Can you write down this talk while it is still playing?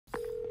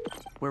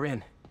We're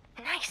in.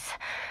 Nice.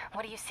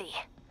 What do you see?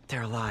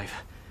 They're alive.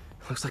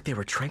 Looks like they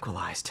were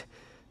tranquilized.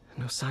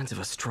 No signs of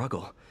a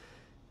struggle.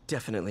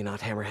 Definitely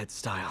not Hammerhead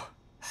style.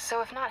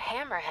 So if not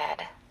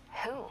Hammerhead,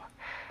 who?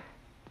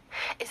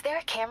 Is there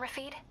a camera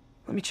feed?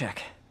 Let me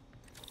check.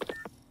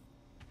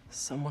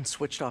 Someone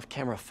switched off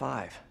camera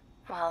 5.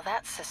 Well,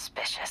 that's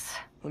suspicious.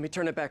 Let me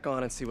turn it back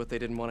on and see what they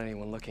didn't want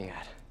anyone looking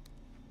at.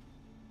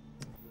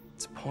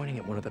 It's pointing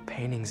at one of the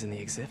paintings in the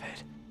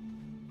exhibit.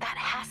 That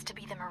has to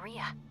be the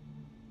Maria.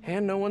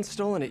 And no one's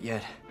stolen it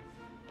yet.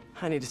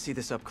 I need to see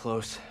this up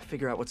close,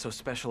 figure out what's so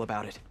special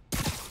about it.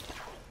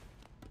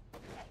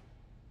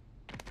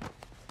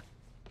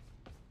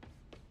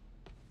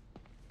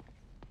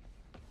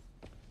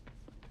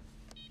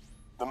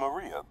 The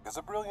Maria is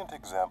a brilliant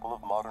example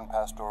of modern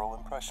pastoral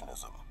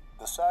impressionism.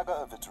 The saga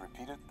of its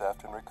repeated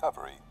theft and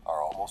recovery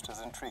are almost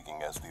as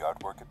intriguing as the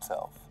artwork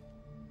itself.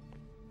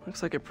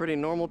 Looks like a pretty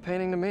normal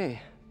painting to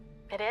me.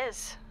 It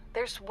is.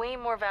 There's way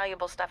more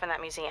valuable stuff in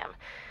that museum.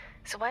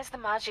 So why is the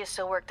Maggia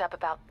so worked up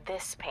about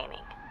this painting?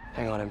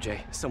 Hang on,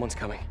 MJ. Someone's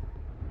coming.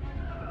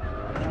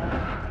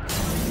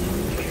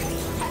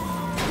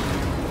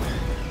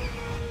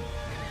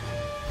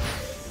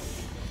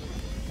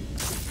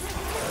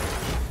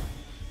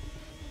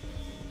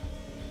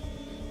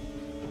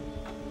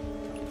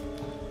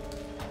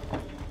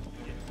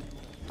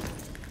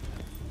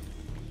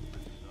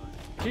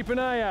 Keep an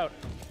eye out.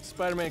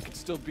 Spider-Man could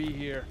still be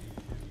here.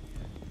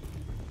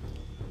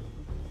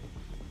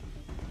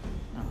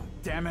 Oh,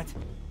 damn it.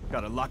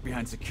 Got it locked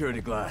behind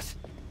security glass.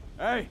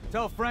 Hey,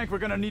 tell Frank we're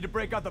gonna need to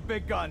break out the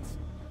big guns.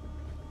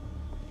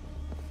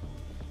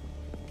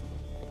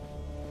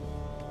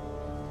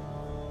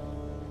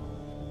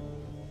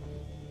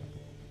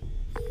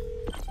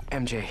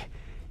 MJ,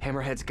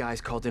 Hammerhead's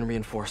guys called in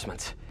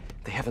reinforcements.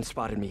 They haven't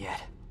spotted me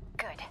yet.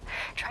 Good.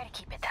 Try to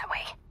keep it that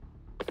way.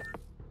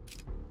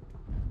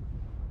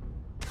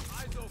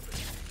 Eyes open.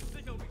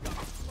 Signal we got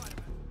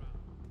Spider-Man around.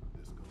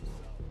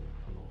 This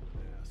goes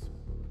south.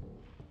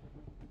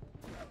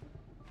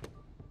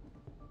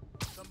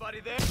 Ass. Somebody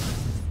there?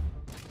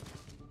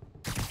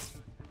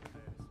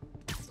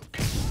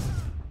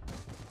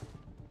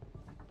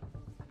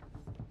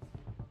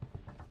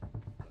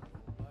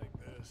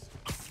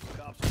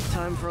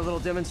 Time for a little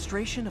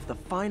demonstration of the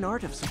fine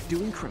art of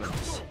subduing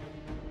criminals.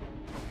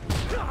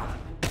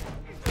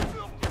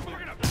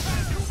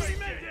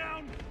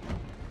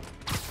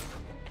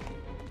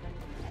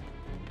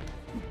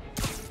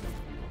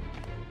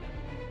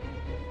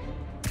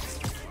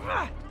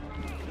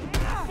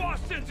 Boss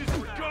sends his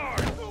regard!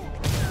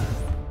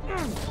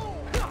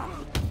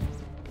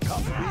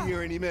 Cops will be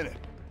here any minute.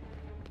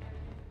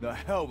 The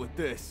hell with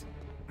this.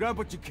 Grab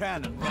what you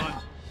can and run.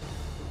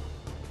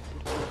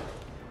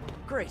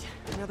 Great.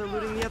 Now they're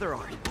looting the other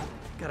art.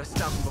 Gotta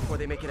stop them before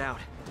they make it out.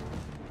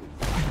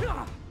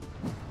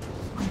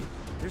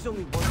 There's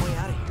only one way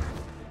out of here.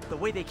 The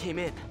way they came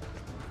in.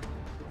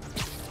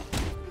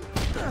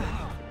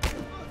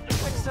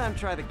 Next time,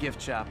 try the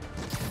gift shop.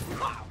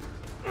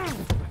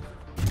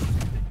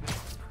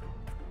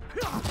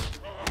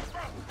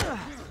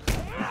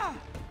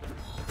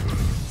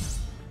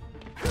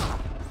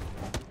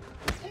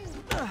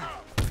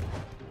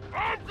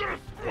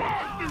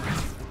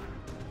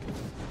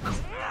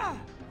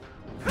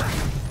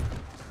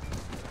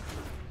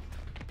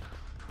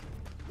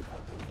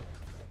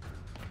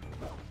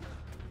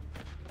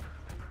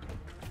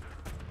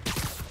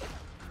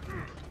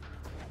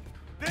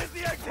 There's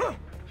the exit!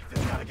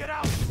 Just gotta get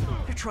out!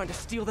 They're trying to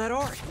steal that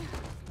art.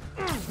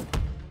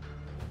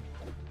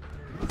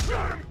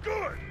 Got him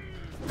good!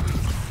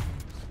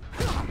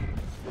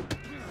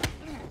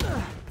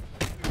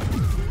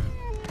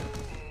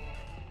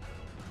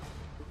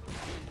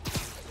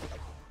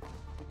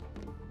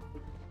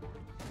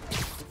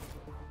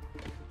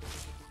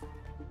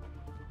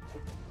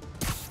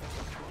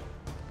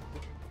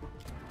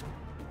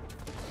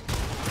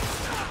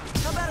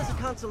 How about as a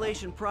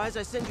consolation prize,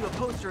 I send you a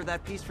poster of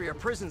that piece for your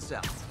prison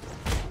cell?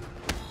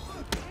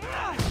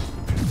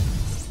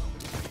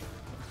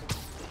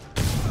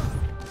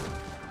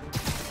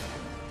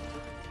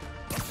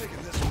 I'm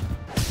taking this one.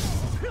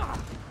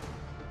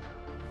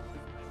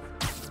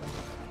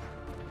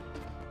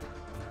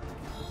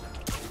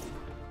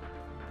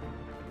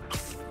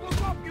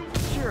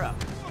 Cheer up.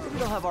 Maybe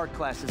they'll have art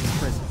classes in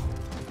prison.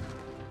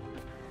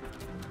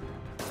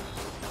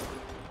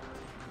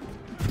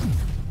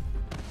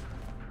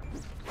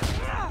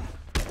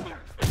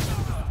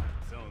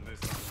 Selling this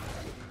as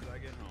soon as I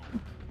get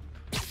home.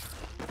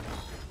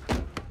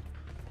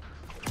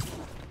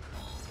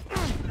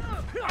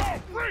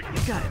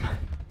 You got him.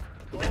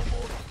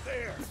 Almost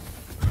there!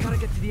 Gotta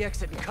get to the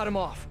exit and cut him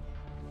off.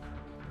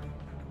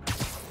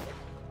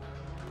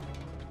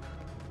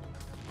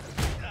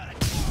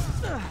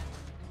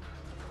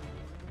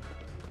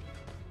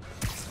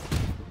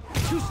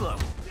 Too slow.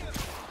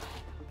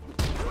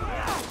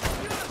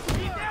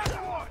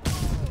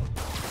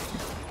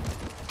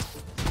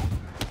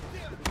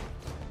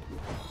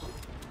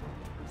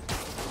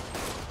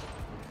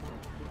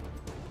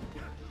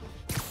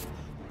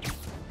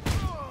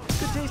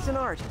 Good taste in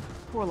art.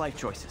 Poor life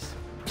choices.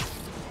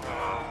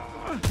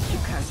 You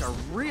guys are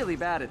really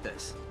bad at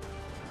this.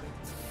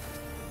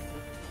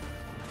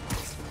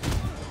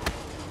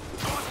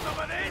 Want some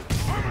of this?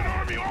 I'm an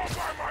army all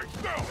by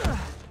myself!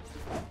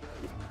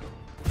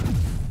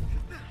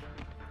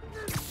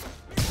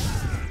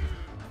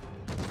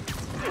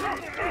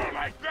 Couple more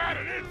like that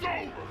and it's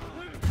over!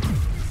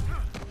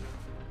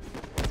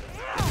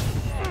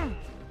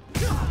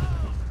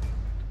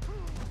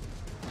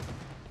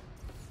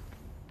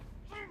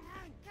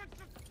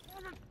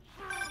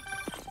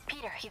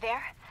 Peter, you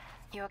there?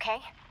 You okay?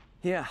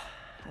 Yeah,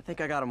 I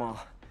think I got them all.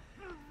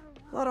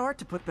 A lot of art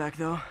to put back,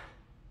 though.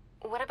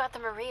 What about the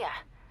Maria?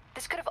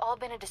 This could have all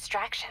been a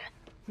distraction.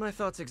 My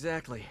thoughts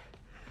exactly.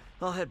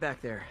 I'll head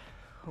back there.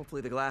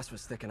 Hopefully the glass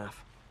was thick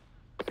enough.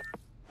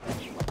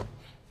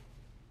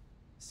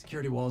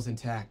 Security wall's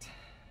intact.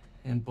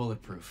 And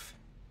bulletproof.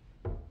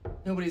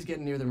 Nobody's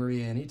getting near the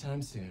Maria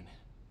anytime soon.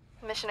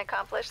 Mission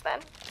accomplished, then?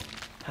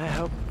 I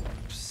hope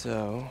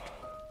so.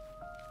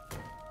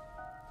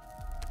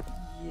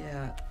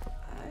 Yeah,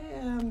 I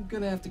am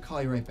gonna have to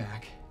call you right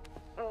back.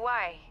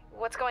 Why?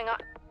 What's going on?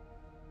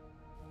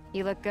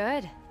 You look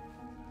good.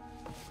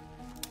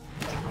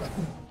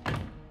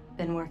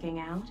 Been working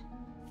out?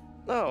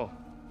 Oh.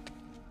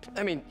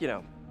 I mean, you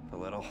know, a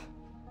little.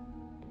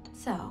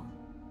 So,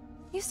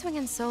 you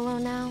swinging solo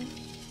now?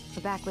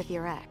 Or back with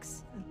your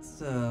ex?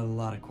 That's a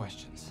lot of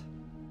questions.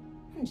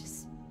 I'm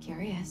just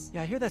curious.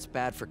 Yeah, I hear that's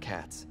bad for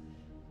cats.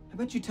 How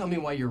about you tell me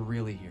why you're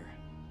really here?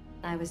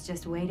 I was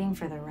just waiting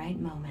for the right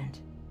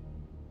moment.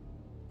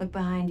 Look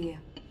behind you.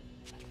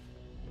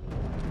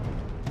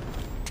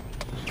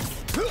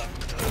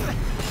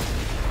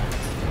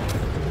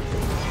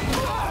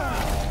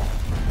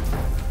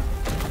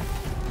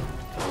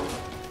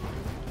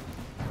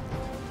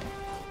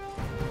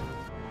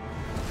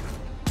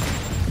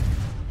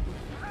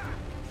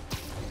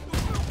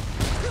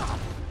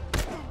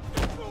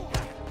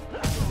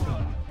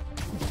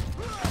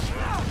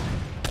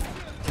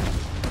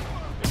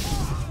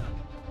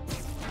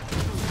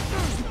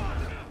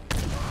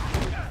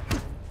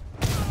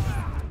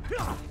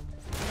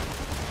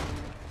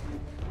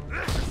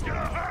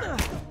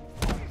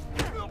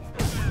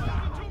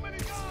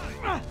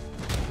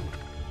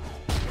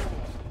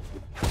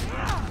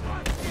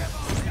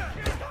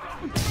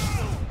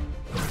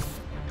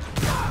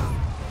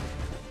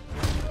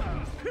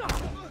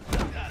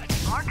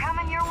 More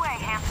coming your way,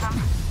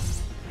 handsome.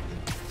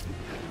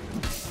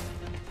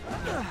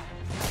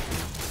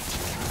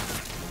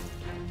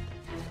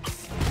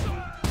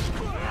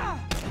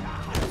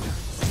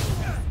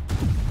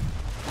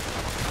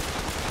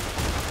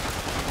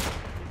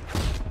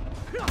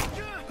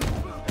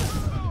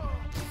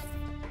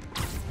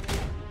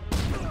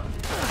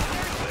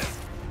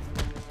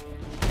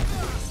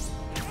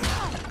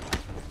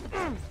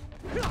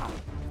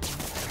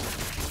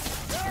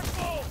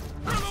 Careful!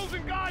 We're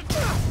losing guys!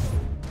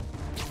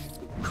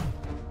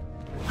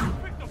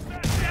 Pick the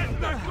fat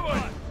dead back to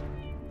us!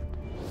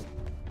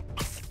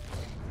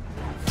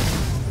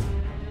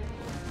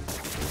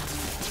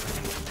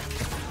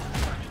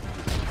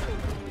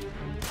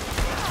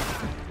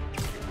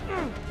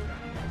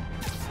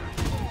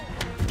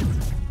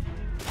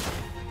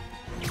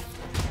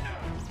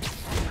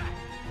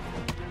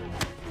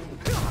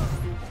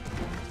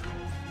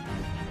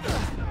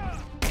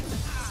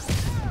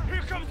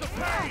 Here comes the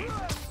pain!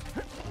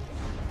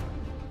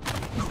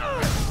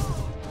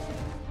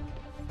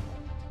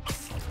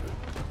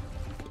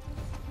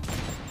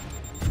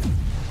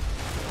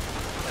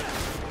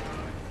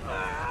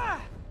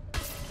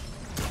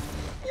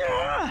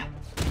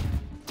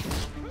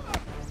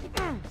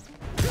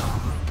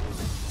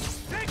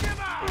 Take him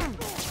out!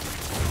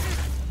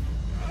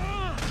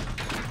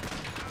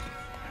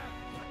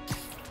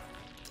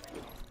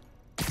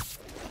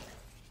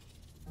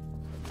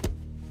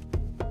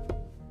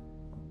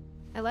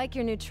 I like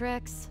your new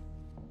tricks.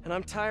 And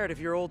I'm tired of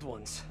your old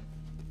ones.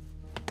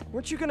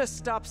 Weren't you gonna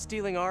stop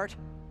stealing art?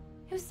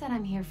 Who said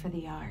I'm here for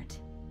the art?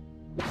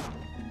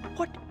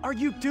 What are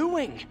you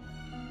doing?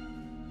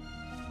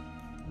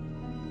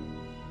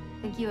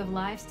 Think you have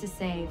lives to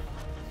save.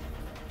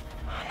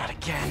 Not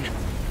again.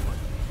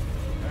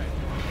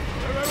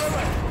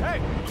 Hey!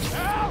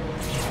 Help!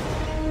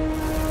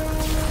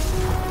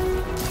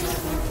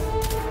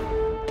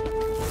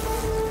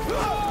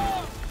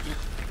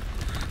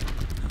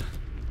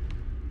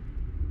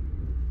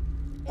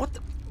 What the?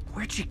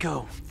 Where'd she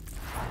go?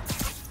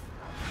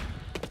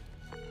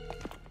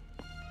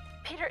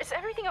 Peter, is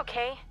everything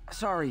okay?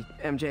 Sorry,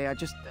 MJ, I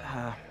just,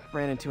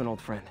 ran into an old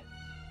friend.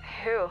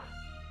 Who?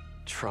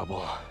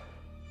 Trouble.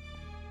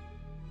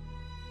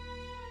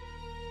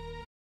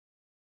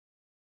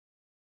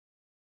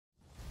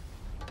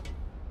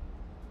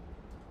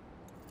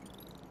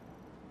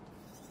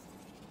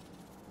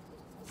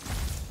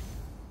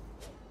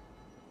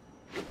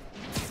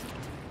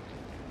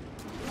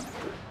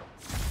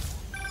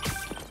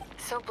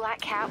 So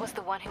Black Cat was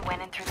the one who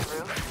went in through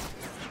the roof?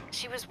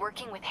 She was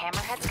working with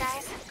Hammerhead's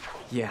guys?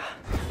 Yeah.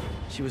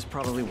 She was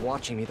probably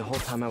watching me the whole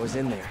time I was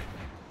in there.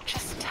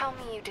 Just tell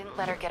tell me you didn't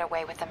let her get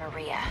away with the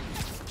Maria.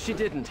 She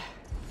didn't.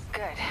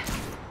 Good.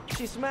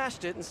 She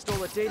smashed it and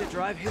stole a data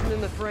drive hidden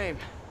in the frame.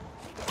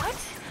 What?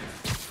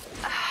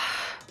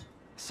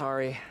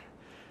 Sorry.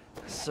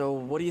 So,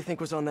 what do you think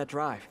was on that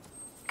drive?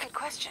 Good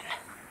question.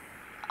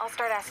 I'll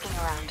start asking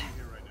around.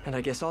 And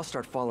I guess I'll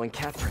start following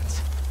cat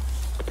prints.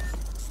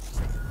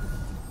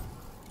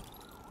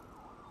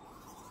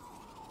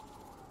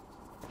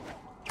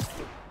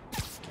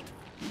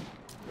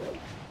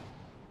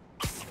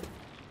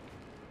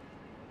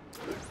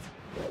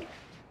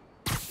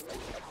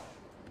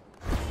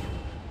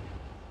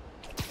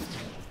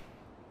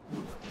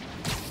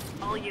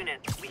 All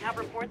units, we have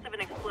reports of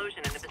an explosion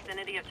in the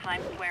vicinity of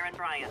Times Square and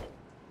Bryant.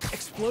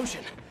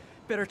 Explosion!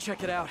 Better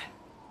check it out.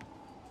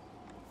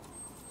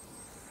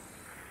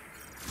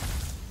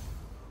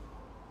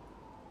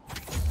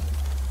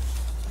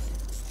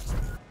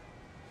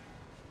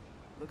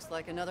 Looks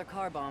like another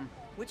car bomb.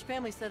 Which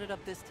family set it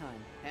up this time?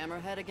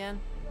 Hammerhead again?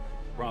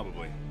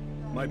 Probably.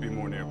 Might be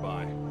more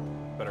nearby.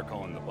 Better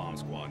call in the bomb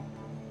squad.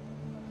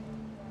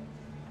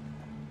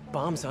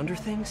 Bombs under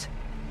things?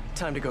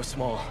 Time to go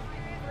small.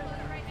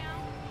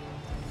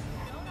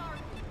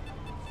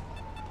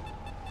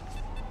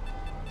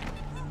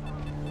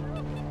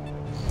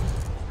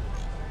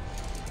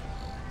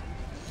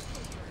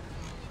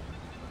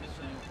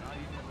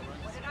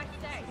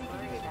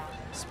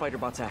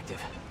 Spider-Bot's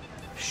active.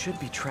 Should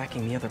be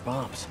tracking the other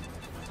bombs.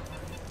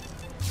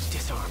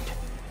 Disarmed.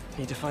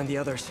 Need to find the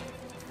others.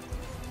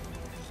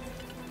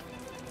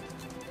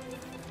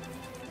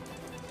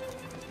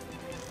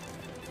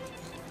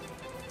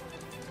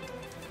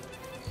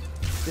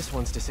 This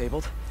one's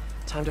disabled.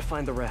 Time to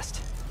find the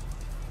rest.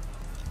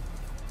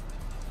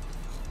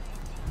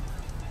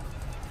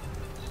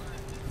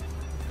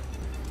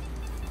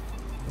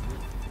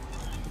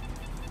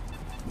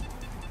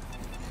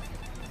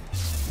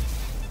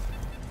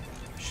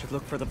 Should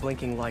look for the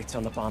blinking lights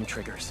on the bomb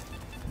triggers.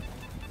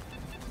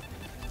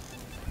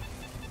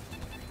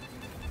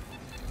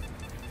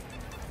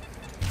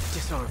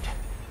 Disarmed.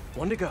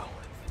 One to go.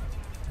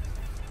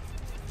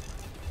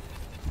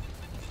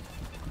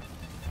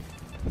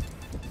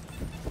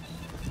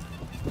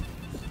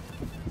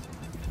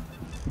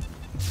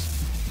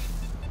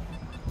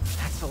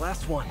 That's the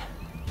last one.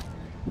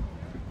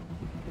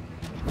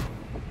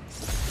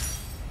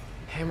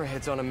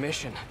 Hammerhead's on a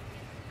mission.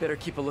 Better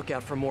keep a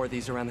lookout for more of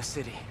these around the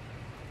city.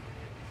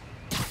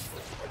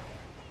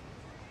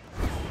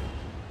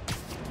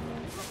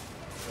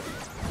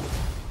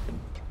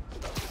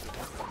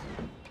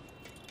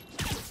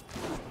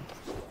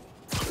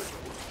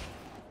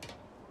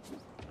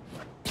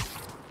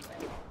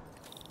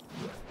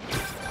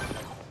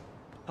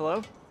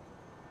 Hello?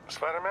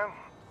 Spider-Man?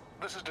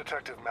 This is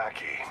Detective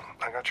Mackey.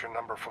 I got your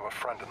number from a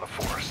friend in the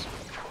force.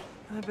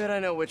 I bet I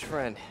know which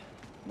friend.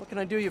 What can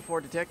I do you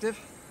for, Detective?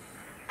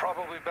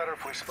 Probably better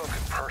if we spoke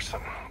in person.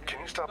 Can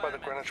you stop by the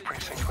Greenwich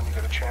precinct when you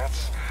get a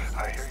chance?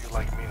 I hear you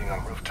like meeting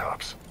on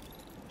rooftops.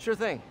 Sure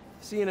thing.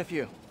 See you in a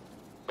few.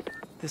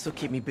 This'll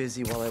keep me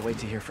busy while I wait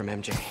to hear from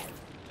MJ.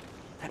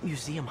 That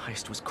museum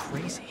heist was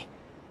crazy.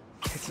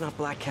 It's not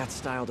Black Cat's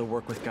style to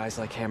work with guys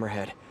like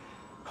Hammerhead.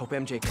 Hope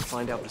MJ can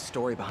find out the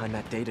story behind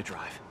that data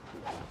drive.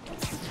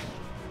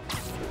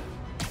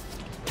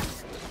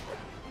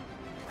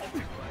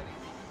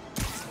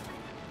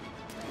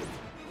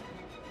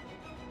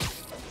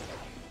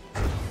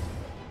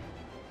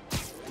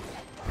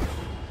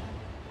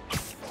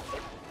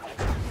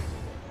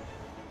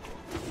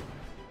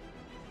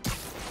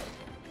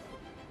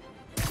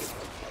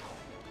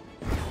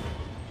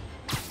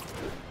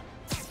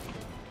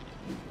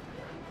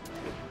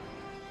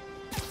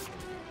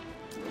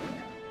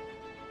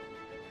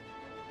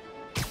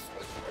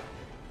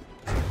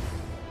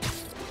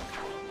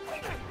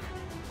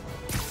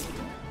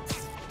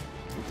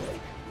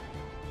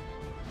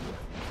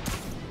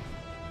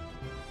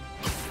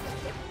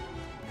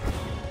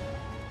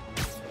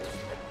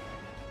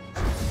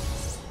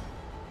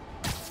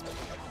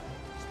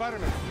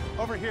 Spider-Man,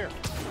 over here.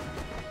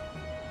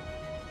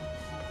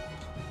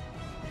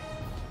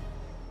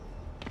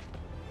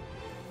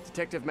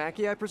 Detective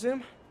Mackey, I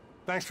presume?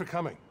 Thanks for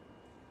coming.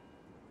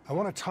 I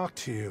want to talk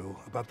to you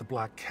about the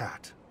Black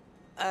Cat.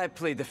 I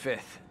plead the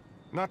fifth.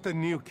 Not the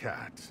new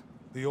cat,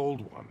 the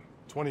old one,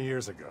 20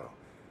 years ago.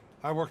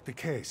 I worked the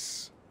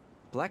case.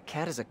 Black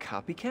Cat is a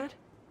copycat?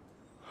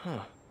 Huh.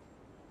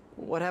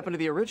 What happened to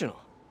the original?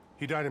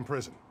 He died in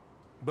prison,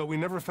 but we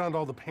never found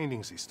all the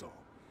paintings he stole.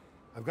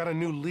 I've got a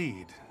new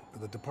lead,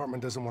 but the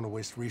department doesn't want to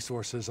waste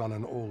resources on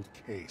an old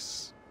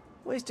case.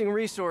 Wasting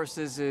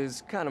resources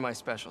is kind of my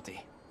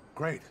specialty.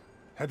 Great.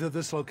 Head to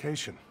this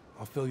location.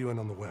 I'll fill you in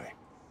on the way.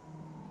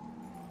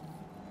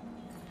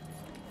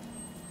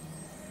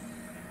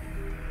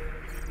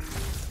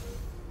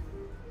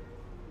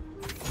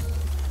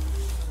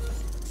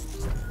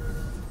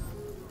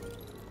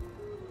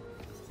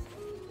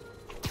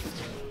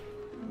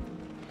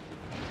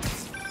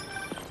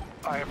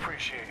 I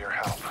appreciate your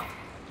help.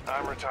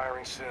 I'm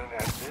retiring soon,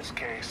 and this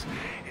case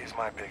is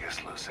my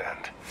biggest loose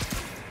end.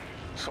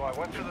 So I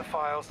went through the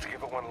files to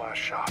give it one last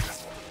shot.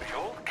 The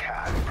old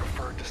cat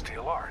preferred to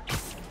steal art.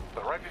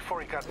 But right before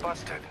he got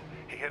busted,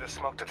 he hit a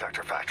smoke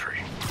detector factory.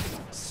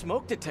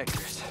 Smoke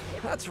detectors?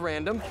 That's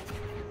random.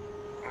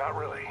 Not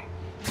really.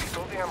 He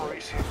stole the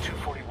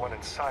Americium-241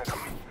 inside him.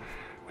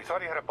 We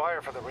thought he had a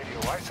buyer for the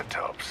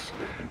radioisotopes,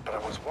 but I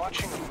was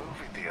watching a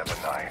movie the other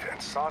night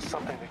and saw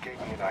something that gave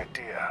me an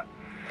idea.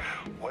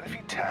 What if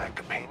he tagged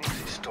the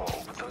paintings he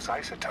stole with those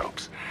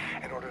isotopes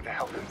in order to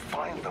help him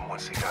find them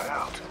once he got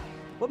out?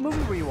 What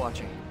movie were you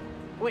watching?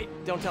 Wait,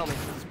 don't tell me.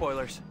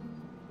 Spoilers.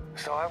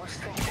 So I was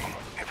thinking,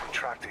 if we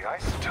track the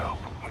isotope,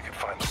 we could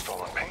find the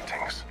stolen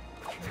paintings.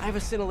 I have a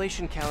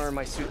scintillation counter in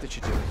my suit that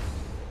should do it.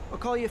 I'll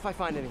call you if I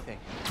find anything.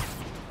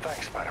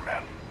 Thanks,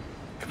 Spider-Man.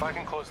 If I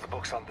can close the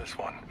books on this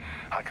one,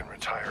 I can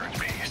retire in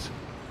peace.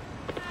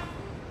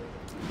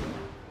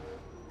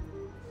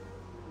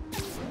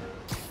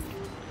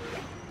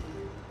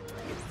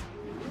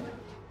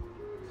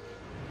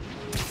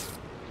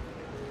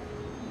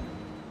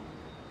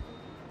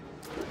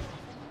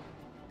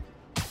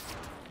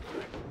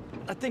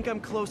 I think I'm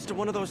close to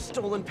one of those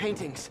stolen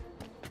paintings.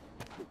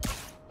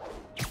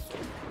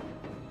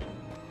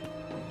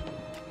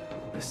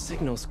 The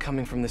signal's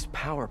coming from this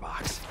power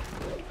box.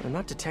 I'm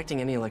not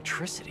detecting any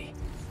electricity.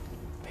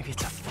 Maybe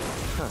it's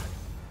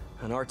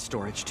an art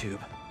storage tube.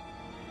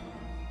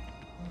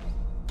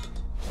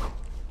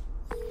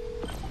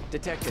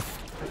 Detective,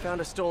 I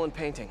found a stolen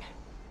painting.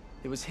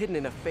 It was hidden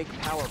in a fake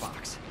power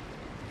box.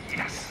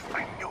 Yes,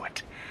 I knew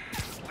it.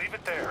 Leave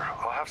it there.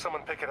 I'll have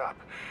someone pick it up.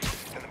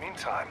 In the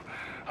meantime,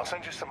 I'll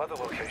send you some other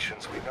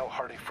locations we know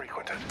Hardy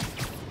frequented.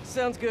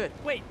 Sounds good.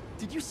 Wait,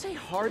 did you say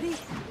Hardy?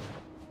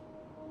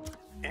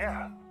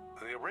 Yeah,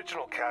 the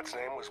original cat's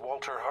name was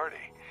Walter Hardy.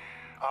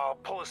 I'll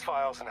pull his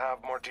files and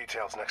have more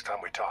details next time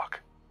we talk.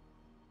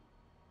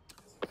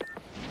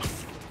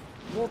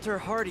 Walter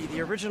Hardy,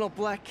 the original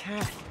Black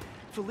Cat.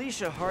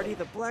 Felicia Hardy,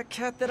 the Black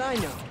Cat that I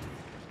know.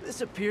 This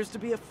appears to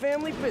be a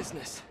family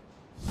business.